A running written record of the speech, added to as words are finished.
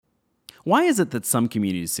Why is it that some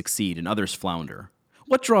communities succeed and others flounder?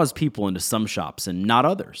 What draws people into some shops and not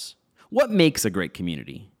others? What makes a great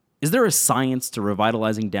community? Is there a science to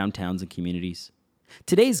revitalizing downtowns and communities?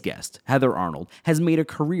 Today's guest, Heather Arnold, has made a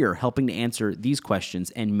career helping to answer these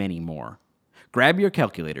questions and many more. Grab your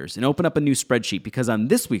calculators and open up a new spreadsheet because on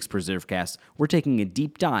this week's PreserveCast, we're taking a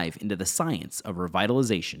deep dive into the science of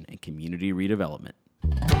revitalization and community redevelopment.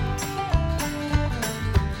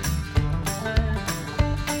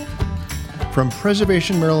 From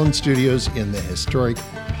Preservation Maryland Studios in the historic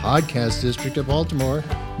Podcast District of Baltimore,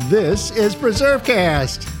 this is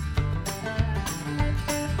PreserveCast.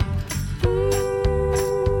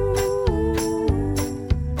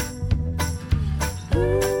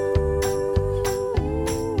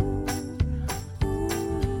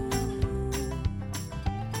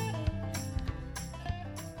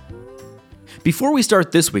 Before we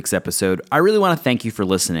start this week's episode, I really want to thank you for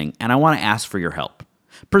listening, and I want to ask for your help.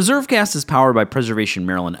 PreserveCast is powered by Preservation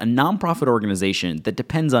Maryland, a nonprofit organization that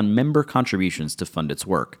depends on member contributions to fund its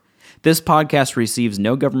work. This podcast receives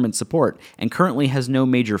no government support and currently has no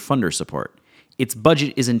major funder support. Its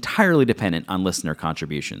budget is entirely dependent on listener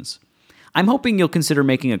contributions. I'm hoping you'll consider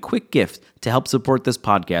making a quick gift to help support this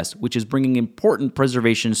podcast, which is bringing important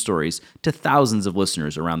preservation stories to thousands of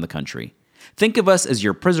listeners around the country. Think of us as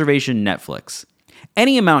your preservation Netflix.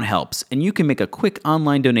 Any amount helps, and you can make a quick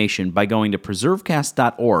online donation by going to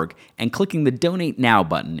preservecast.org and clicking the Donate Now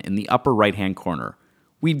button in the upper right-hand corner.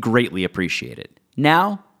 We'd greatly appreciate it.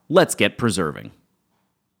 Now, let's get preserving.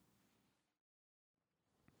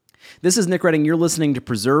 This is Nick Redding. You're listening to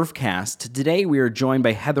PreserveCast. Today, we are joined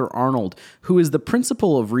by Heather Arnold, who is the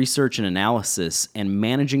Principal of Research and Analysis and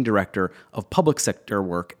Managing Director of Public Sector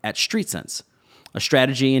Work at StreetSense, a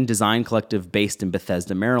strategy and design collective based in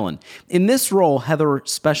Bethesda, Maryland. In this role, Heather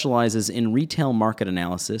specializes in retail market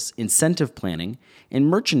analysis, incentive planning, and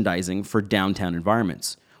merchandising for downtown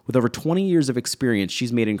environments. With over 20 years of experience,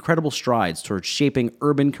 she's made incredible strides towards shaping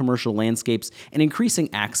urban commercial landscapes and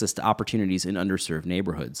increasing access to opportunities in underserved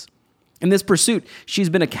neighborhoods. In this pursuit, she's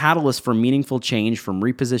been a catalyst for meaningful change, from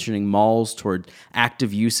repositioning malls toward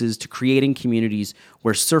active uses to creating communities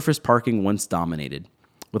where surface parking once dominated.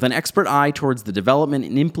 With an expert eye towards the development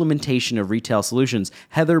and implementation of retail solutions,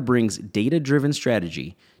 Heather brings data-driven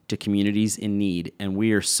strategy to communities in need, and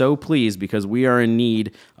we are so pleased because we are in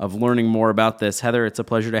need of learning more about this. Heather, it's a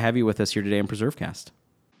pleasure to have you with us here today on PreserveCast.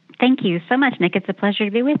 Thank you so much, Nick. It's a pleasure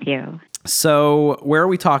to be with you. So, where are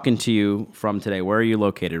we talking to you from today? Where are you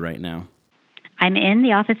located right now? I'm in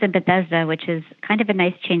the office in Bethesda, which is kind of a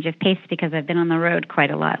nice change of pace because I've been on the road quite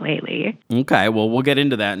a lot lately. Okay, well, we'll get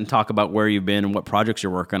into that and talk about where you've been and what projects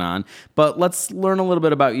you're working on. But let's learn a little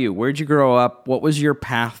bit about you. Where'd you grow up? What was your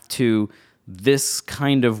path to this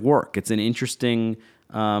kind of work? It's an interesting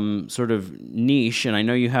sort of niche, and I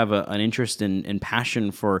know you have an interest and passion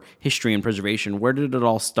for history and preservation. Where did it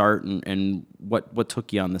all start, and what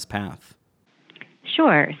took you on this path?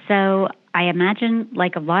 Sure. So I imagine,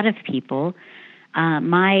 like a lot of people,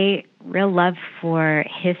 my real love for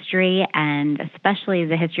history, and especially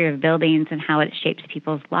the history of buildings and how it shapes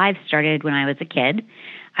people's lives, started when I was a kid.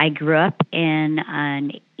 I grew up in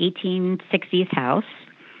an 1860s house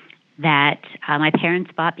that my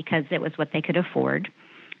parents bought because it was what they could afford.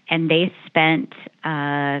 And they spent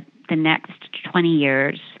the next 20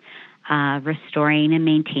 years restoring and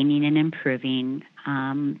maintaining and improving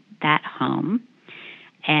that home.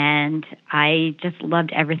 And I just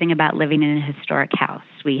loved everything about living in a historic house.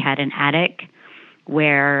 We had an attic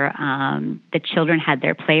where the children had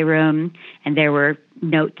their playroom, and there were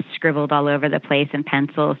notes scribbled all over the place in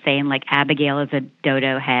pencil saying, like, Abigail is a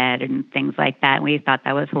dodo head and things like that. And we thought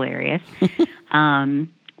that was hilarious.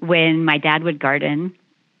 When my dad would garden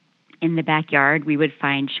in the backyard, we would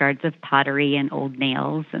find shards of pottery and old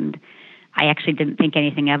nails. And I actually didn't think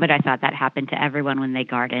anything of it. I thought that happened to everyone when they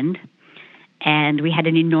gardened. And we had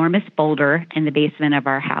an enormous boulder in the basement of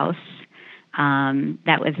our house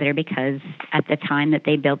that was there because at the time that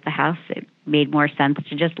they built the house, it made more sense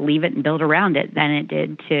to just leave it and build around it than it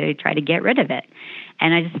did to try to get rid of it.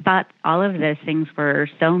 And I just thought all of those things were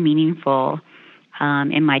so meaningful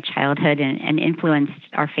in my childhood and influenced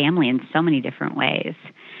our family in so many different ways.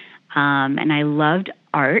 And I loved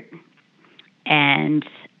art. And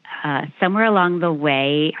somewhere along the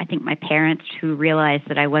way, I think my parents, who realized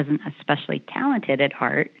that I wasn't especially talented at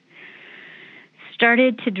art,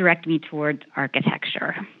 started to direct me towards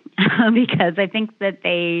architecture because I think that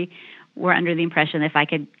they were under the impression that if I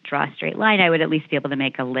could draw a straight line, I would at least be able to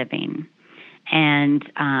make a living. And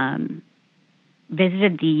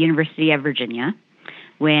visited the University of Virginia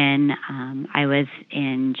when I was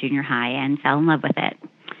in junior high and fell in love with it.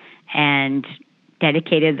 And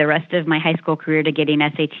dedicated the rest of my high school career to getting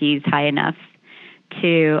SATs high enough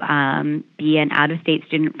to be an out-of-state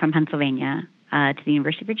student from Pennsylvania to the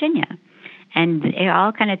University of Virginia. And it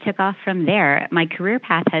all kind of took off from there. My career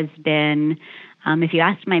path has been, if you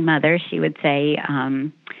asked my mother, she would say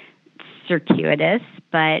circuitous,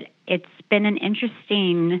 but it's been an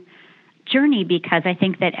interesting journey because I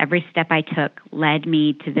think that every step I took led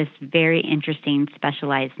me to this very interesting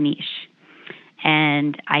specialized niche.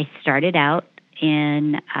 And I started out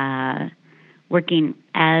in working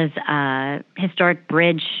as a historic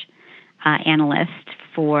bridge analyst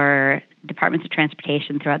for departments of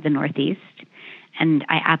transportation throughout the Northeast. And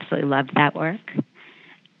I absolutely loved that work.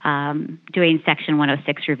 Doing Section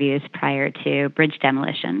 106 reviews prior to bridge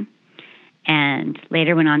demolition. And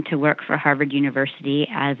later went on to work for Harvard University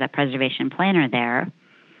as a preservation planner there.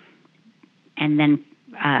 And then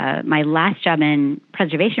my last job in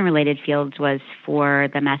preservation-related fields was for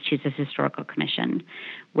the Massachusetts Historical Commission,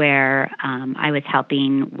 where I was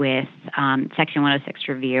helping with Section 106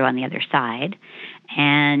 review on the other side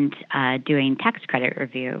and doing tax credit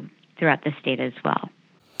review throughout the state as well.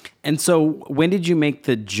 And so when did you make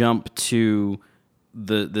the jump to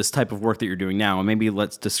this type of work that you're doing now? And maybe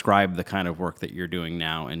let's describe the kind of work that you're doing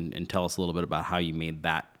now and tell us a little bit about how you made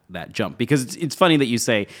that jump. Because it's funny that you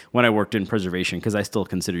say when I worked in preservation, because I still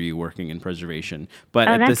consider you working in preservation. But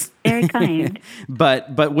that's very kind.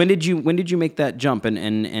 But when did you make that jump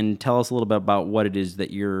and tell us a little bit about what it is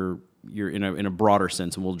that you're in a broader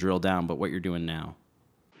sense, and we'll drill down, but what you're doing now.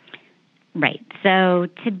 Right. So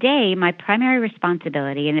today, my primary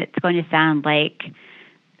responsibility, and it's going to sound like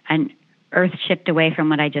an earth shift away from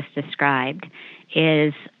what I just described,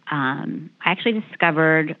 is I actually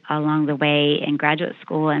discovered along the way in graduate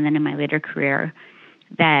school and then in my later career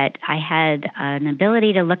that I had an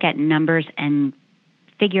ability to look at numbers and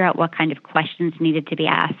figure out what kind of questions needed to be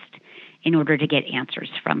asked in order to get answers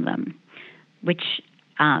from them, which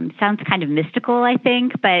sounds kind of mystical, I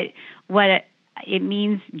think, but what it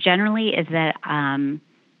means generally is that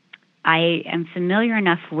I am familiar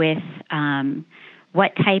enough with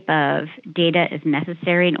what type of data is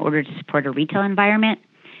necessary in order to support a retail environment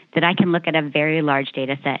that I can look at a very large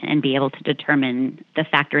data set and be able to determine the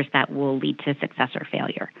factors that will lead to success or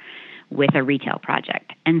failure with a retail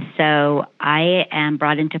project. And so I am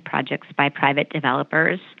brought into projects by private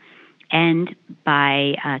developers and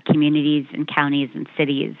by communities and counties and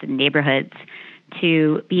cities and neighborhoods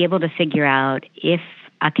to be able to figure out if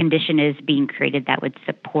a condition is being created that would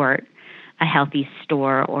support a healthy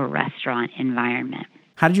store or restaurant environment.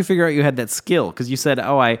 How did you figure out you had that skill? Because you said,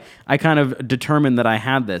 I kind of determined that I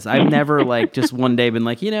had this. I've never just one day been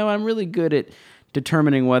like, I'm really good at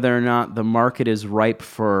determining whether or not the market is ripe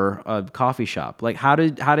for a coffee shop. Like, how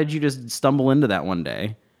did you just stumble into that one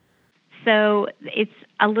day? So it's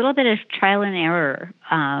a little bit of trial and error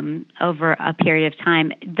over a period of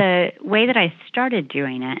time. The way that I started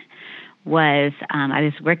doing it was I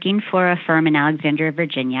was working for a firm in Alexandria,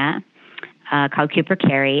 Virginia, called Cooper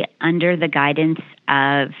Carey, under the guidance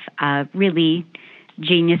of really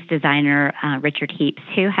genius designer Richard Heaps,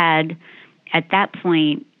 who had, at that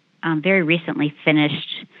point, very recently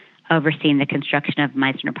finished overseeing the construction of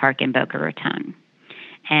Meisner Park in Boca Raton.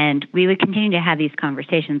 And we would continue to have these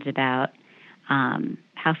conversations about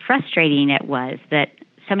how frustrating it was that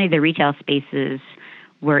so many of the retail spaces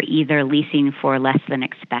were either leasing for less than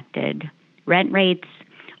expected rent rates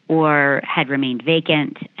or had remained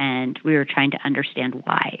vacant, and we were trying to understand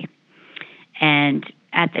why. And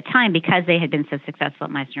at the time, because they had been so successful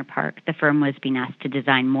at Meisner Park, the firm was being asked to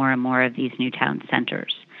design more and more of these new town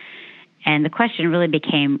centers. And the question really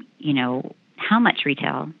became, how much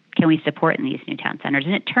retail can we support in these new town centers?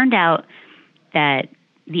 And it turned out that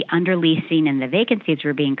the underleasing and the vacancies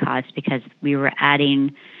were being caused because we were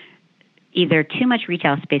adding either too much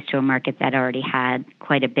retail space to a market that already had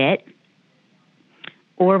quite a bit,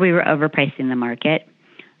 or we were overpricing the market,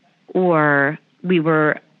 or we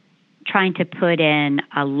were trying to put in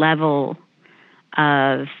a level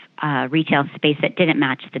of retail space that didn't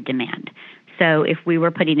match the demand. So if we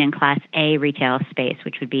were putting in Class A retail space,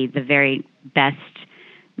 which would be the very best,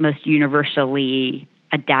 most universally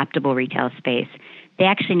adaptable retail space, they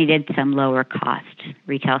actually needed some lower cost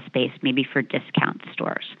retail space, maybe for discount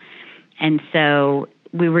stores. And so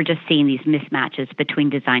we were just seeing these mismatches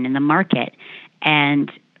between design and the market.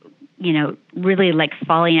 And, really like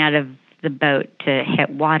falling out of the boat to hit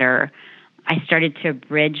water, I started to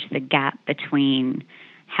bridge the gap between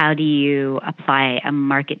how do you apply a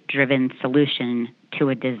market-driven solution to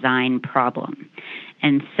a design problem.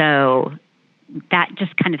 And so that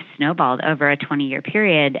just kind of snowballed over a 20-year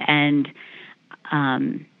period. And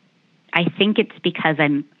I think it's because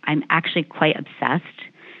I'm actually quite obsessed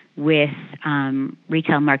with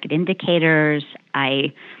retail market indicators.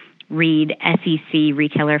 I read SEC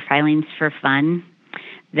retailer filings for fun,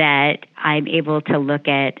 that I'm able to look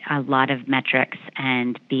at a lot of metrics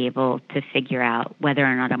and be able to figure out whether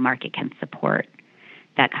or not a market can support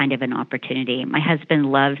that kind of an opportunity. My husband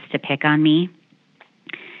loves to pick on me,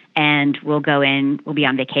 and we'll be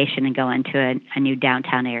on vacation and go into a new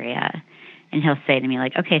downtown area. And he'll say to me,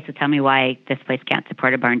 like, okay, so tell me why this place can't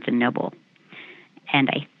support a Barnes & Noble. And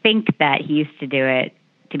I think that he used to do it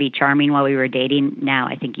to be charming while we were dating. Now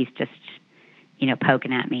I think he's just,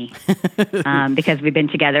 poking at me because we've been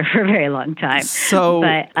together for a very long time. So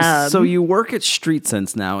you work at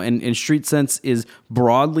StreetSense now, and StreetSense is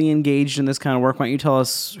broadly engaged in this kind of work. Why don't you tell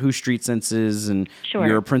us who StreetSense is, and Sure.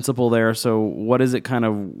 You're a principal there. So what is it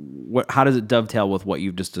how does it dovetail with what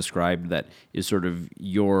you've just described that is sort of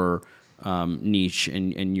your niche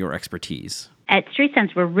and your expertise? At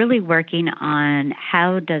StreetSense, we're really working on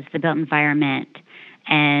how does the built environment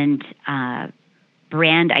and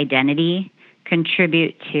brand identity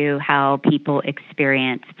contribute to how people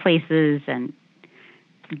experience places and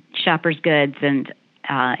shoppers' goods and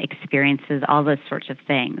experiences, all those sorts of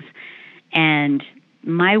things. And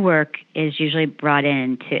my work is usually brought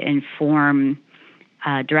in to inform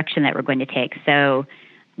direction that we're going to take. So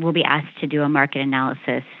we'll be asked to do a market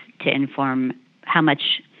analysis to inform how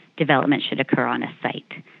much development should occur on a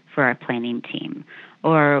site for our planning team.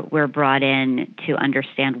 Or we're brought in to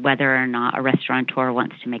understand whether or not a restaurateur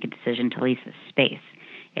wants to make a decision to lease a space,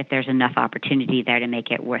 if there's enough opportunity there to make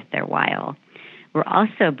it worth their while. We're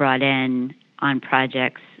also brought in on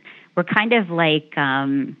projects. We're kind of like,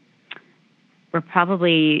 we're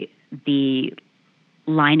probably the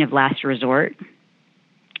line of last resort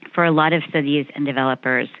for a lot of cities and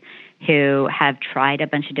developers who have tried a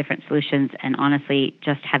bunch of different solutions and honestly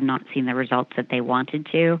just have not seen the results that they wanted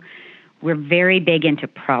to. We're very big into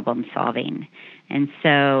problem solving. And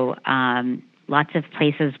so lots of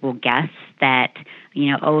places will guess that,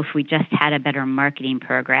 if we just had a better marketing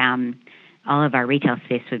program, all of our retail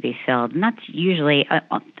space would be filled. And that's usually,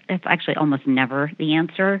 it's actually almost never the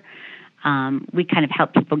answer. We kind of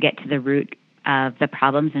help people get to the root of the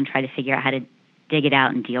problems and try to figure out how to dig it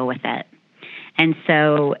out and deal with it. And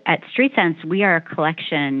so at StreetSense, we are a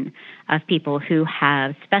collection of people who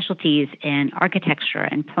have specialties in architecture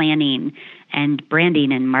and planning and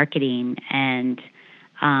branding and marketing and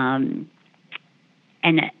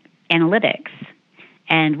analytics.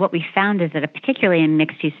 And what we found is that, particularly in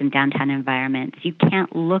mixed-use and downtown environments, you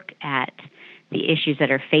can't look at the issues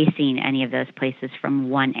that are facing any of those places from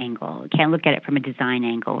one angle. You can't look at it from a design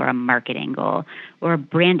angle or a market angle or a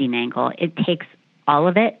branding angle. It takes all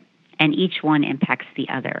of it, and each one impacts the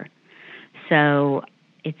other. So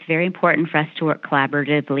it's very important for us to work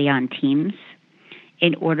collaboratively on teams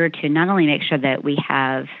in order to not only make sure that we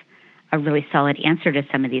have a really solid answer to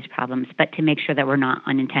some of these problems, but to make sure that we're not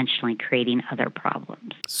unintentionally creating other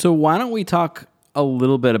problems. So why don't we talk a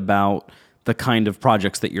little bit about the kind of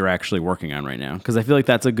projects that you're actually working on right now? Because I feel like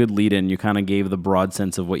that's a good lead-in. You kind of gave the broad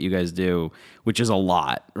sense of what you guys do, which is a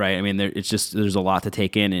lot, right? I mean, there's a lot to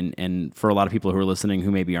take in, and for a lot of people who are listening who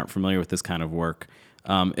maybe aren't familiar with this kind of work,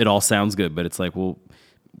 it all sounds good, but it's like, well,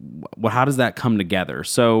 how does that come together?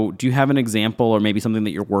 So do you have an example or maybe something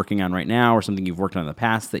that you're working on right now or something you've worked on in the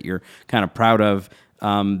past that you're kind of proud of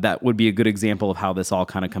that would be a good example of how this all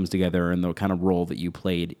kind of comes together and the kind of role that you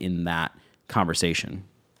played in that conversation?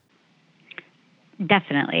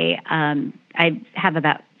 Definitely. I have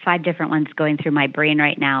about 5 different ones going through my brain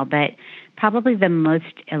right now, but probably the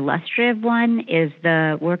most illustrative one is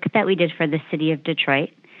the work that we did for the city of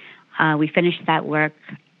Detroit. We finished that work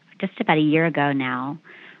just about a year ago now,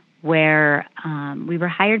 where we were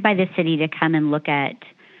hired by the city to come and look at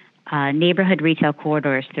neighborhood retail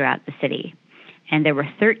corridors throughout the city. And there were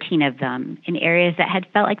 13 of them in areas that had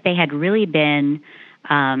felt like they had really been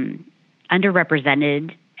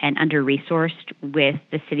underrepresented and under-resourced, with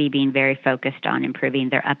the city being very focused on improving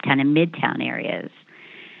their uptown and midtown areas.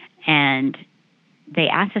 And they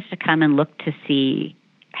asked us to come and look to see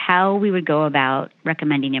how we would go about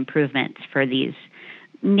recommending improvements for these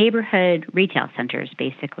neighborhood retail centers,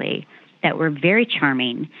 basically, that were very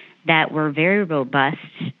charming, that were very robust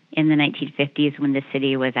in the 1950s when the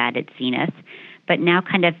city was at its zenith, but now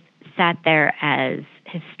kind of sat there as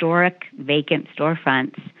historic vacant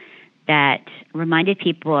storefronts that reminded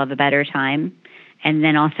people of a better time, and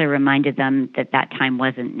then also reminded them that that time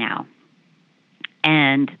wasn't now.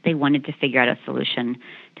 And they wanted to figure out a solution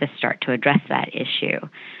to start to address that issue.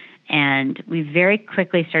 And we very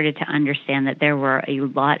quickly started to understand that there were a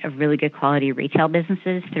lot of really good quality retail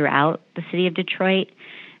businesses throughout the city of Detroit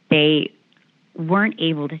they weren't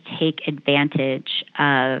able to take advantage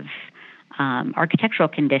of architectural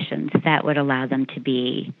conditions that would allow them to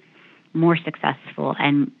be more successful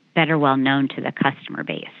and better well known to the customer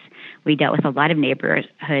base. We dealt with a lot of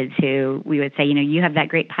neighborhoods who we would say, you have that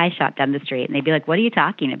great pie shop down the street. And they'd be like, what are you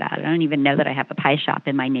talking about? I don't even know that I have a pie shop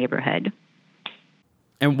in my neighborhood.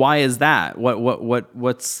 And why is that?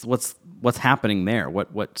 What's happening there?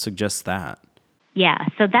 What suggests that? Yeah,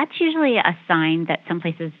 so that's usually a sign that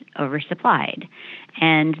someplace is oversupplied.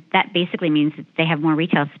 And that basically means that they have more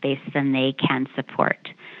retail space than they can support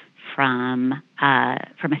from a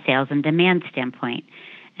sales and demand standpoint.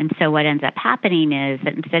 And so what ends up happening is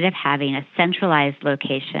that instead of having a centralized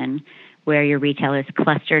location where your retail is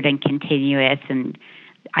clustered and continuous and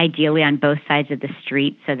ideally on both sides of the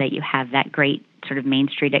street so that you have that great sort of Main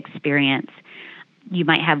Street experience, you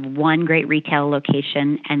might have one great retail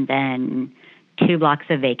location and then 2 blocks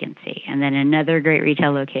of vacancy, and then another great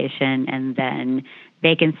retail location, and then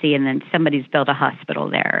vacancy, and then somebody's built a hospital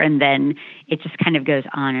there. And then it just kind of goes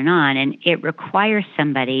on. And it requires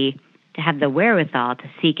somebody to have the wherewithal to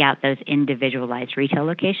seek out those individualized retail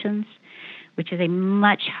locations, which is a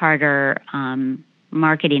much harder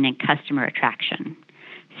marketing and customer attraction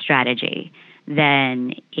strategy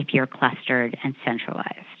than if you're clustered and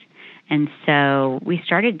centralized. And so we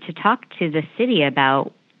started to talk to the city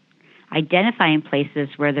about identifying places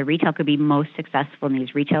where the retail could be most successful in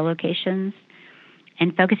these retail locations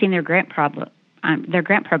and focusing their grant programs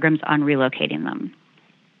on relocating them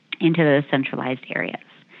into those centralized areas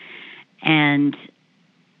and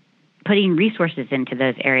putting resources into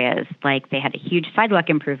those areas. Like they had a huge sidewalk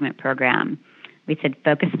improvement program. We said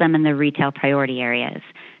focus them in the retail priority areas.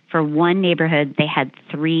 For one neighborhood, they had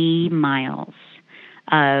 3 miles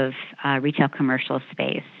of retail commercial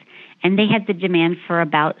space. And they had the demand for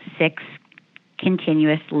about 6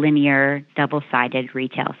 continuous linear double-sided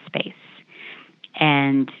retail space.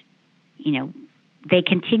 And, they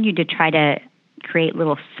continued to try to create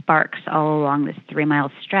little sparks all along this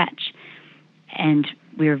 3-mile stretch. And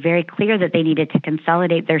we were very clear that they needed to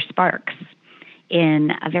consolidate their sparks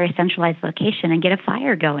in a very centralized location and get a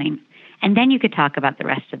fire going. And then you could talk about the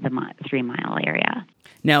rest of the 3-mile area.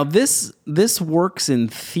 Now, this works in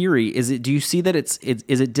theory. Do you see that is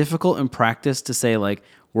it difficult in practice to say, like,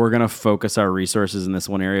 we're going to focus our resources in this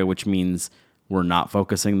one area, which means we're not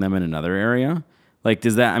focusing them in another area? Like,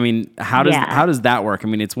 how does that work? I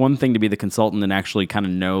mean, it's one thing to be the consultant and actually kind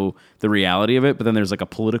of know the reality of it, but then there's like a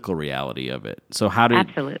political reality of it. So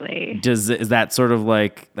Absolutely. Is that sort of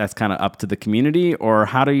like, that's kind of up to the community, or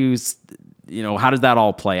how does that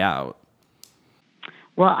all play out?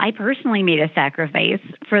 Well, I personally made a sacrifice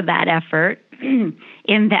for that effort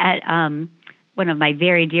in that one of my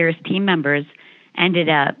very dearest team members ended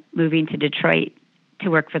up moving to Detroit to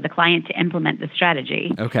work for the client to implement the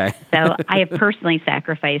strategy. Okay. So I have personally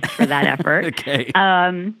sacrificed for that effort. Okay.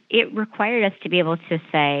 It required us to be able to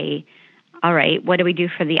say, all right, what do we do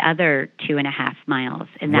for the other 2.5 miles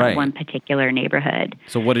in that one particular neighborhood?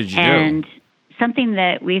 So what did you do? And something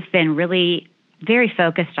that we've been really very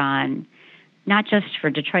focused on, not just for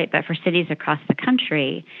Detroit, but for cities across the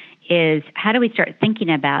country, is how do we start thinking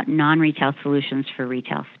about non-retail solutions for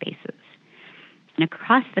retail spaces? And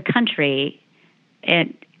across the country,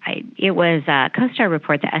 it was a CoStar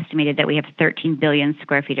report that estimated that we have 13 billion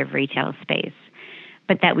square feet of retail space,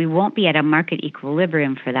 but that we won't be at a market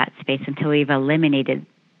equilibrium for that space until we've eliminated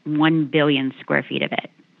 1 billion square feet of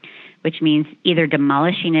it, which means either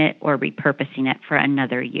demolishing it or repurposing it for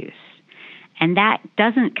another use. And that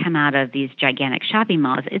doesn't come out of these gigantic shopping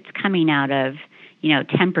malls. It's coming out of,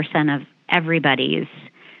 10% of everybody's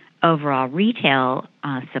overall retail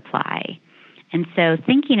supply. And so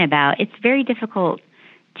thinking about, it's very difficult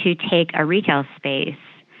to take a retail space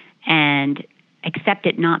and accept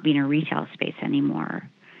it not being a retail space anymore.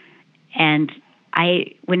 And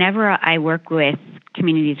whenever I work with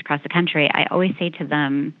communities across the country, I always say to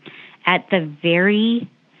them, at the very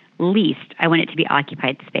least, I want it to be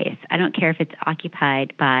occupied space. I don't care if it's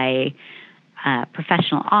occupied by a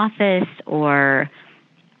professional office or,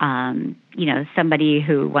 somebody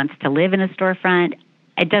who wants to live in a storefront.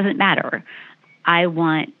 It doesn't matter. I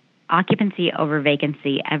want occupancy over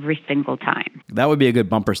vacancy every single time. That would be a good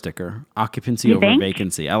bumper sticker. Occupancy over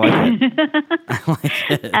vacancy. I like it. I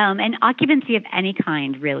like it. And occupancy of any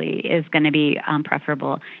kind really is going to be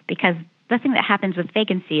preferable, because the thing that happens with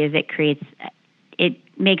vacancy is it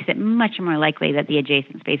makes it much more likely that the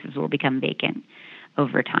adjacent spaces will become vacant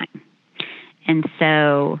over time. And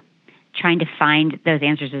so trying to find those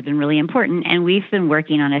answers has been really important. And we've been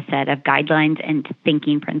working on a set of guidelines and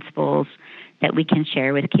thinking principles that we can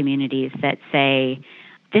share with communities that say,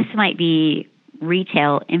 this might be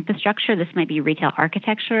retail infrastructure. This might be retail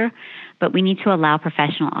architecture, but we need to allow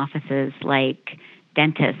professional offices like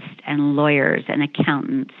dentists and lawyers and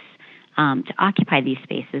accountants to occupy these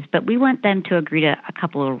spaces. But we want them to agree to a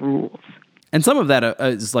couple of rules. And some of that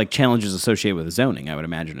is like challenges associated with zoning, I would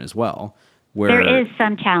imagine, as well. Where, there is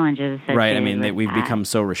some challenges associated right. I mean, with we've that. become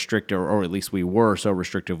so restrictive, or at least we were so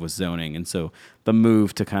restrictive with zoning. And so the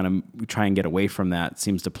move to kind of try and get away from that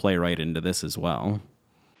seems to play right into this as well.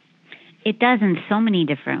 It does in so many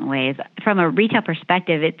different ways. From a retail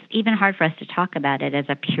perspective, it's even hard for us to talk about it as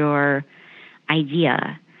a pure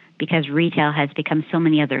idea because retail has become so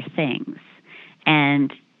many other things.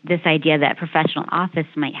 And this idea that professional office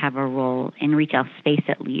might have a role in retail space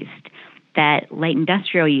at least, that light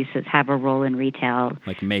industrial uses have a role in retail.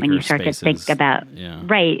 Like maker when you start spaces. to think about, yeah.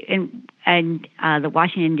 Right. And the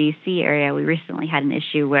Washington, D.C. area, we recently had an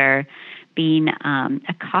issue where being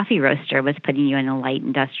a coffee roaster was putting you in a light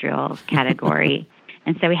industrial category.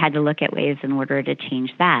 And so we had to look at ways in order to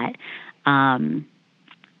change that.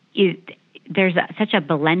 There's such a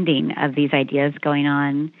blending of these ideas going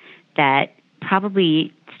on that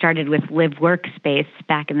probably started with live workspace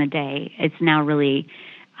back in the day. It's now really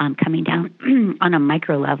coming down on a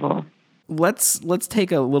micro level. Let's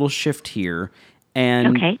take a little shift here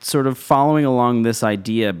and sort of following along this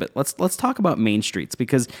idea, but let's talk about Main Streets,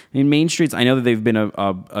 because Main Streets, I know that they've been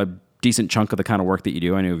a decent chunk of the kind of work that you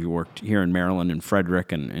do. I know you worked here in Maryland and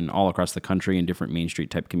Frederick and all across the country in different Main Street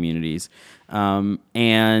type communities.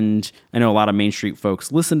 And I know a lot of Main Street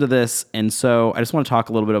folks listen to this. And so I just want to talk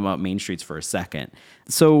a little bit about Main Streets for a second.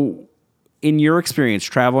 So in your experience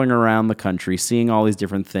traveling around the country, seeing all these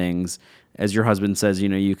different things, as your husband says,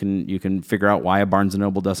 you can figure out why a Barnes &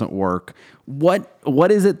 Noble doesn't work. What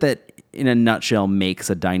is it that, in a nutshell, makes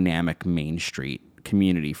a dynamic Main Street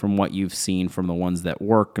community from what you've seen from the ones that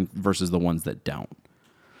work versus the ones that don't?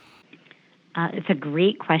 It's a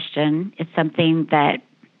great question. It's something that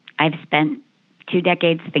I've spent 2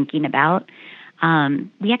 decades thinking about.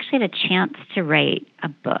 We actually had a chance to write a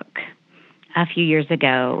book a few years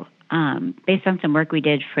ago based on some work we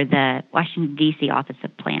did for the Washington, D.C. Office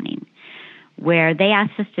of Planning, where they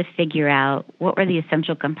asked us to figure out what were the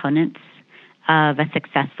essential components of a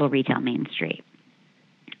successful retail Main Street.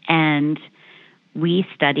 And we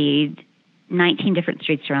studied 19 different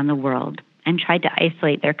streets around the world and tried to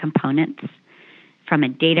isolate their components from a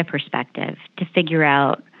data perspective to figure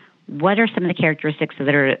out what are some of the characteristics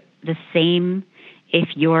that are the same if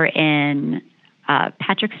you're in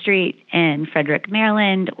Patrick Street in Frederick,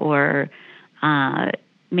 Maryland, or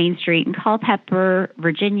Main Street in Culpeper,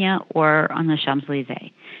 Virginia, or on the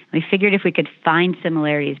Champs-Élysées. We figured if we could find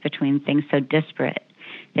similarities between things so disparate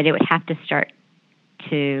that it would have to start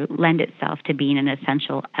to lend itself to being an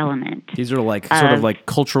essential element. These are like sort of like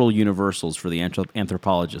cultural universals for the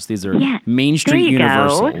anthropologists. These are Main Street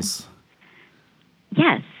universals. Go.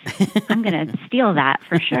 Yes, I'm going to steal that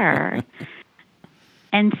for sure.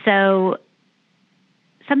 And so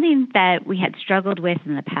something that we had struggled with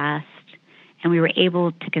in the past and we were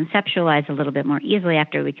able to conceptualize a little bit more easily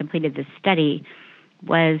after we completed this study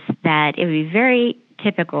was that it would be very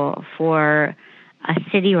typical for a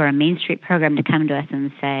city or a Main Street program to come to us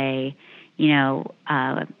and say,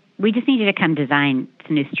 we just need you to come design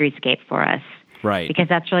some new streetscape for us. Right. Because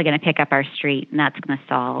that's really going to pick up our street and that's going to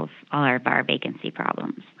solve all of our vacancy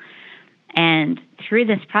problems. And through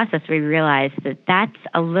this process, we realized that that's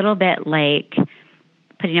a little bit like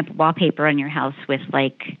putting up wallpaper on your house with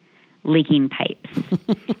like leaking pipes.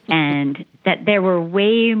 And that there were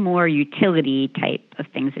way more utility type of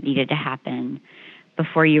things that needed to happen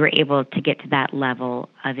before you were able to get to that level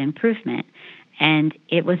of improvement. And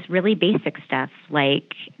it was really basic stuff,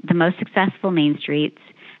 like the most successful Main Streets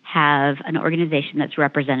have an organization that's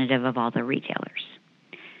representative of all the retailers.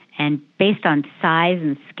 And based on size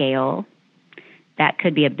and scale, that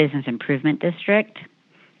could be a business improvement district.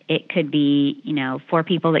 It could be, 4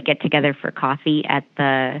 people that get together for coffee at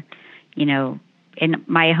the, in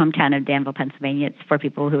my hometown of Danville, Pennsylvania, it's 4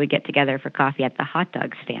 people who would get together for coffee at the hot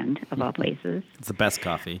dog stand, of all places. It's the best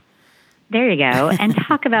coffee. There you go. And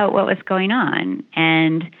talk about what was going on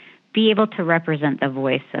and be able to represent the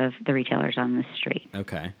voice of the retailers on the street.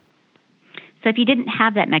 Okay. So if you didn't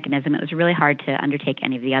have that mechanism, it was really hard to undertake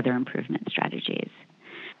any of the other improvement strategies.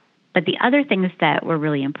 But the other things that were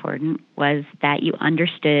really important was that you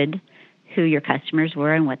understood who your customers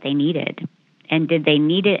were and what they needed. And did they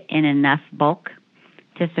need it in enough bulk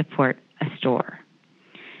to support a store?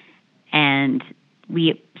 And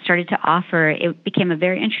we started to offer, it became a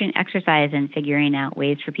very interesting exercise in figuring out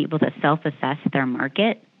ways for people to self-assess their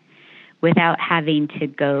market without having to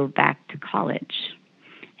go back to college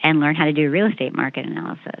and learn how to do real estate market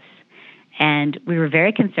analysis. And we were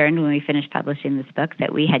very concerned when we finished publishing this book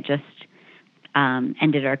that we had just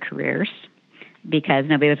ended our careers because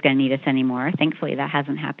nobody was going to need us anymore. Thankfully, that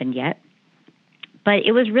hasn't happened yet. But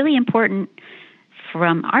it was really important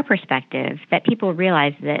from our perspective that people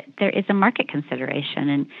realize that there is a market consideration.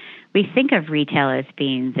 And we think of retail as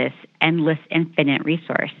being this endless, infinite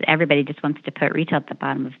resource. Everybody just wants to put retail at the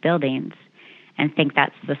bottom of buildings and think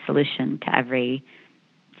that's the solution to every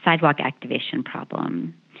sidewalk activation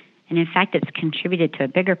problem. And in fact, it's contributed to a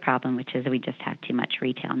bigger problem, which is we just have too much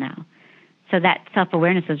retail now. So that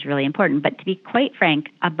self-awareness is really important. But to be quite frank,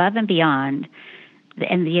 above and beyond,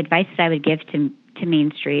 and the advice that I would give to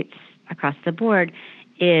Main Streets across the board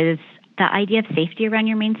is the idea of safety around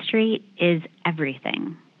your Main Street is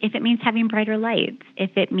everything. If it means having brighter lights,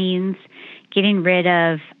 if it means getting rid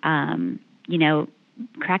of,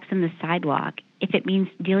 cracks in the sidewalk, if it means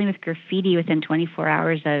dealing with graffiti within 24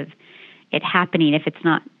 hours of it happening, if it's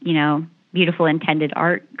not, beautiful intended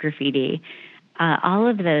art graffiti, all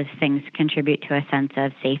of those things contribute to a sense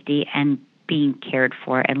of safety and being cared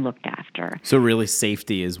for and looked after. So really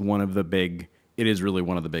safety is one of the big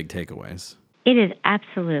takeaways. It is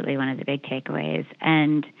absolutely one of the big takeaways.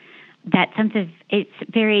 And that sense of, it's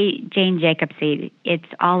very Jane Jacobsy.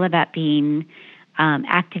 It's all about being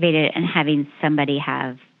activated and having somebody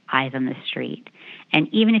have eyes on the street. And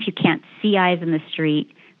even if you can't see eyes on the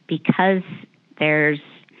street because there's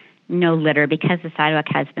no litter, because the sidewalk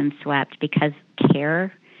has been swept, because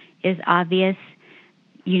care is obvious,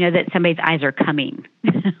 you know that somebody's eyes are coming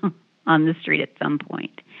on the street at some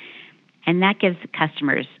point. And that gives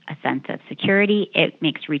customers a sense of security. It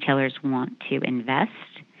makes retailers want to invest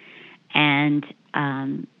and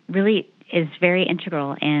really is very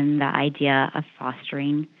integral in the idea of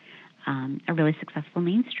fostering a really successful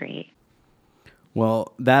Main Street.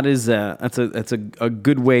 Well, that's a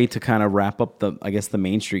good way to kind of wrap up the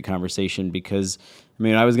Main Street conversation, because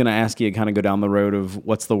I was going to ask you to kind of go down the road of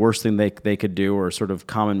what's the worst thing they could do or sort of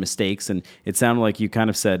common mistakes, and it sounded like you kind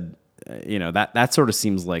of said, that sort of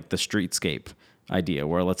seems like the streetscape idea,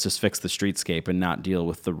 where let's just fix the streetscape and not deal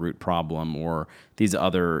with the root problem or these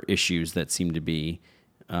other issues that seem to be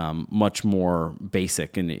much more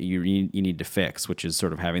basic and you need to fix, which is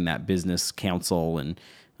sort of having that business council and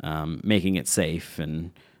making it safe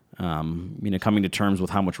and coming to terms with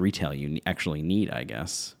how much retail you actually need, I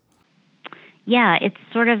guess. Yeah, it's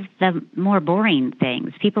sort of the more boring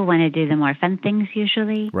things. People want to do the more fun things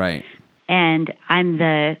usually. Right. And I'm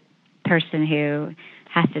the person who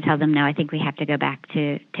has to tell them, no, I think we have to go back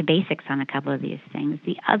to basics on a couple of these things.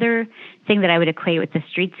 The other thing that I would equate with the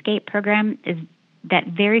Streetscape program is that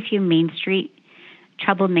very few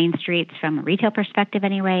troubled Main Streets, from a retail perspective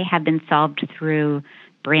anyway, have been solved through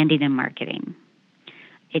branding and marketing.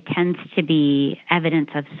 It tends to be evidence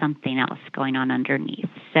of something else going on underneath.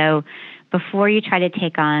 So before you try to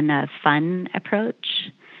take on a fun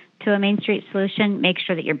approach to a Main Street solution, make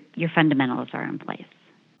sure that your fundamentals are in place.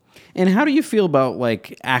 And how do you feel about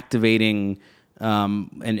like activating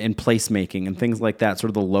and placemaking and things like that, sort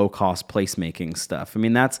of the low-cost placemaking stuff?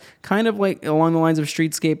 That's kind of like along the lines of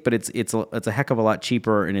Streetscape, but it's a heck of a lot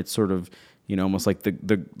cheaper, and it's sort of almost like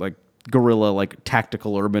the like guerrilla, like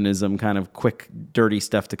tactical urbanism, kind of quick, dirty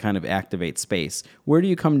stuff to kind of activate space. Where do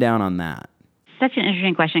you come down on that? Such an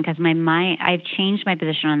interesting question, because I've changed my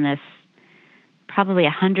position on this probably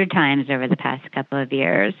 100 times over the past couple of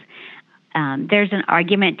years. There's an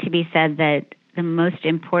argument to be said that the most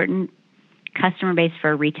important customer base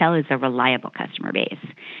for retail is a reliable customer base.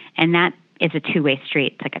 And that is a two-way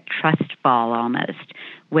street. It's like a trust fall almost,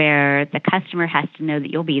 where the customer has to know that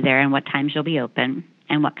you'll be there and what times you'll be open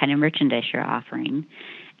and what kind of merchandise you're offering.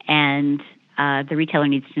 And the retailer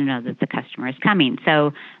needs to know that the customer is coming.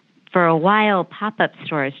 So for a while, pop-up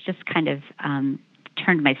stores just kind of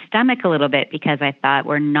turned my stomach a little bit, because I thought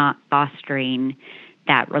we're not fostering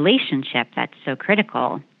that relationship that's so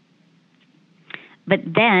critical. But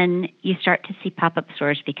then you start to see pop-up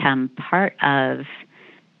stores become part of,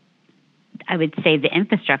 I would say, the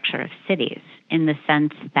infrastructure of cities, in the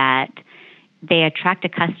sense that they attract a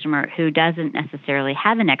customer who doesn't necessarily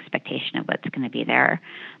have an expectation of what's going to be there,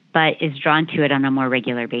 but is drawn to it on a more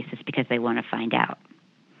regular basis because they want to find out.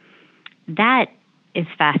 That is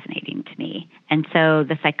fascinating to me. And so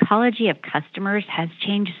the psychology of customers has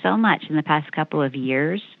changed so much in the past couple of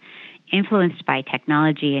years, influenced by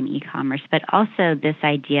technology and e-commerce, but also this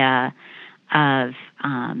idea of,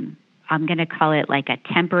 I'm going to call it like a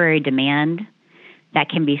temporary demand that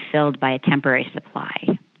can be filled by a temporary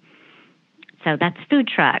supply. So that's food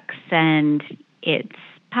trucks, and it's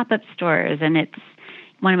pop-up stores, and it's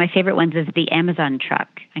one of my favorite ones is the Amazon truck.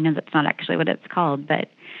 I know that's not actually what it's called, but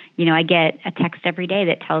I get a text every day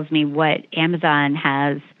that tells me what Amazon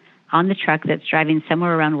has on the truck that's driving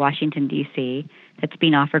somewhere around Washington, D.C., that's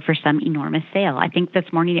being offered for some enormous sale. I think this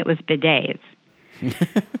morning it was bidets.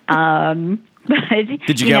 But,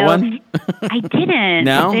 did you get one? I didn't.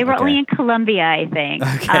 No? They were Okay. only in Columbia, I think.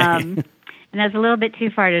 Okay. And that's a little bit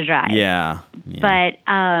too far to drive. Yeah. But,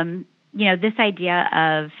 this idea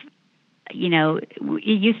of,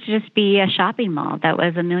 it used to just be a shopping mall that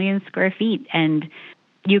was 1 million square feet, and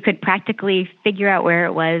you could practically figure out where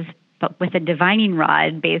it was, but with a divining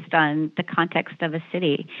rod based on the context of a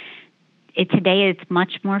city. Today, it's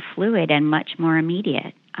much more fluid and much more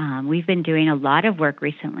immediate. We've been doing a lot of work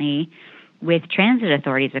recently with transit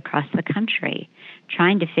authorities across the country,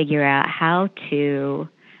 trying to figure out how to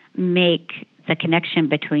make the connection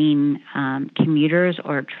between commuters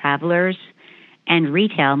or travelers and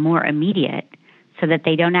retail more immediate, so that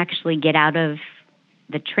they don't actually get out of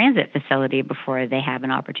the transit facility before they have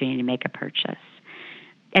an opportunity to make a purchase.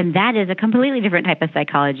 And that is a completely different type of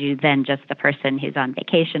psychology than just the person who's on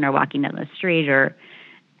vacation or walking down the street or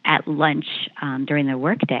at lunch during their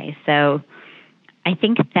workday. So I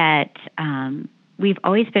think that we've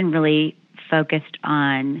always been really focused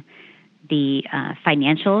on the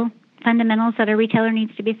financial fundamentals that a retailer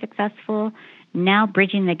needs to be successful. Now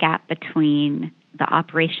bridging the gap between the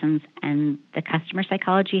operations and the customer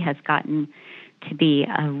psychology has gotten to be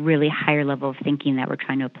a really higher level of thinking that we're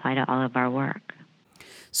trying to apply to all of our work.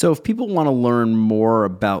 So if people want to learn more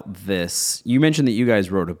about this, you mentioned that you guys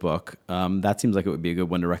wrote a book. That seems like it would be a good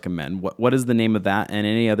one to recommend. What is the name of that, and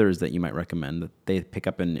any others that you might recommend that they pick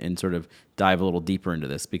up and sort of dive a little deeper into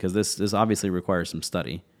this? Because this obviously requires some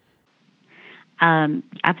study.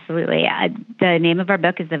 Absolutely. The name of our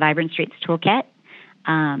book is The Vibrant Streets Toolkit.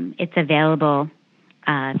 It's available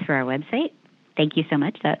through our website. Thank you so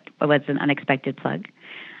much. That was an unexpected plug.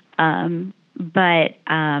 But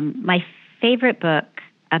my favorite book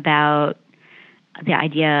about the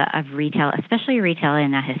idea of retail, especially retail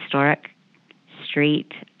in a historic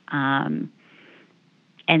street, and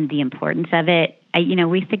the importance of it.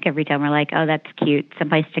 We think of retail and we're like, oh, that's cute,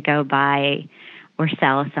 someplace to go buy or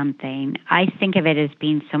sell something. I think of it as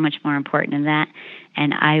being so much more important than that.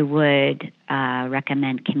 And I would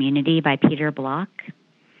recommend Community by Peter Block.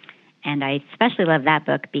 And I especially love that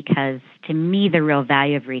book because, to me, the real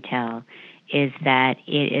value of retail is that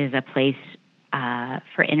it is a place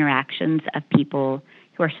for interactions of people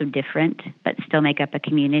who are so different but still make up a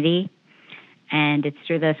community. And it's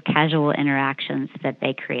through those casual interactions that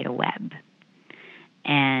they create a web.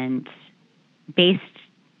 And based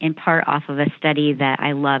in part off of a study that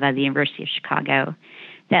I love at the University of Chicago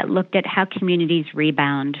that looked at how communities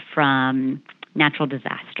rebound from natural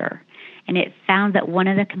disaster. And it found that one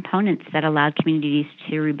of the components that allowed communities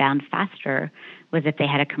to rebound faster was if they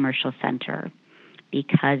had a commercial center,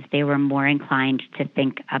 because they were more inclined to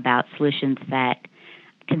think about solutions that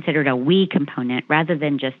considered a we component rather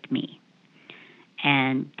than just me.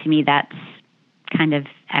 And to me, that's kind of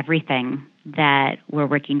everything that we're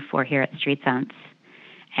working for here at StreetSense,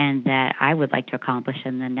 and that I would like to accomplish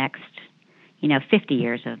in the next, 50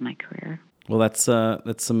 years of my career. Well, that's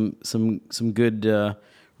some good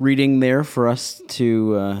reading there for us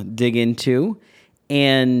to dig into.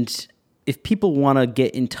 And if people want to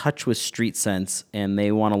get in touch with StreetSense and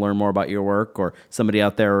they want to learn more about your work, or somebody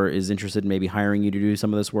out there is interested in maybe hiring you to do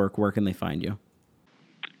some of this work, where can they find you?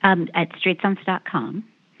 At streetsense.com.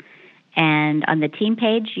 And on the team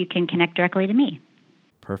page, you can connect directly to me.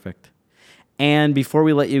 Perfect. And before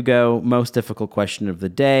we let you go, most difficult question of the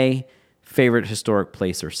day, favorite historic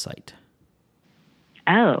place or site?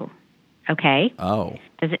 Oh, okay. Oh.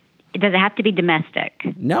 Does it have to be domestic?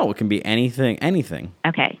 No, it can be anything.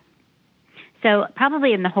 Okay. So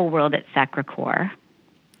probably in the whole world, it's Sacré-Cœur.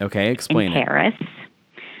 Okay, explain in Paris.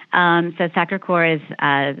 So Sacré-Cœur is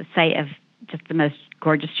the site of just the most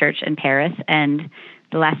gorgeous church in Paris. And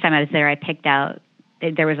the last time I was there, I picked out,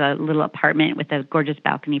 there was a little apartment with a gorgeous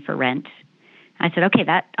balcony for rent. I said, okay,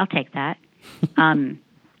 I'll take that.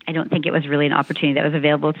 I don't think it was really an opportunity that was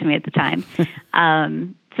available to me at the time.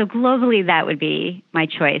 So globally, that would be my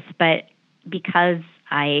choice. But because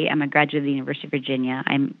I am a graduate of the University of Virginia,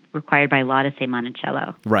 I'm required by law to say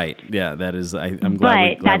Monticello. Right. Yeah, that is, I'm glad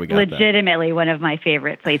we got that. But that's legitimately one of my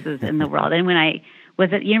favorite places in the world. And when I was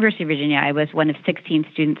at the University of Virginia, I was one of 16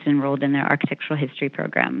 students enrolled in their architectural history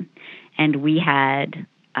program. And we had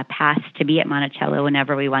a pass to be at Monticello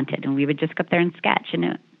whenever we wanted. And we would just go up there and sketch. And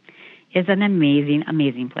it is an amazing,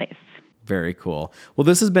 amazing place. Very cool. Well,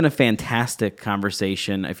 this has been a fantastic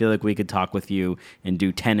conversation. I feel like we could talk with you and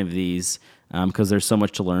do 10 of these because there's so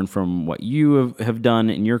much to learn from what you have done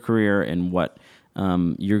in your career and what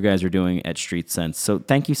you guys are doing at Street Sense. So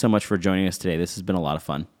thank you so much for joining us today. This has been a lot of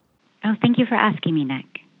fun. Oh, thank you for asking me, Nick.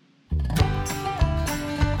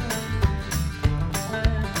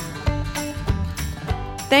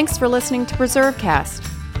 Thanks for listening to PreserveCast.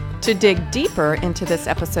 To dig deeper into this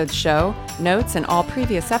episode's show, notes, and all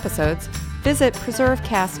previous episodes, visit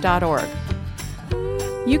preservecast.org.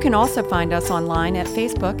 You can also find us online at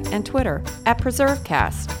Facebook and Twitter at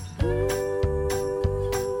PreserveCast.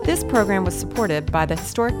 This program was supported by the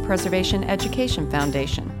Historic Preservation Education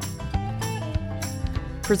Foundation.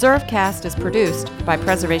 PreserveCast is produced by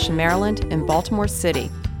Preservation Maryland in Baltimore City.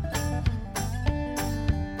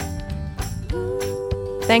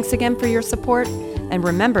 Thanks again for your support, and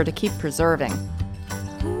remember to keep preserving.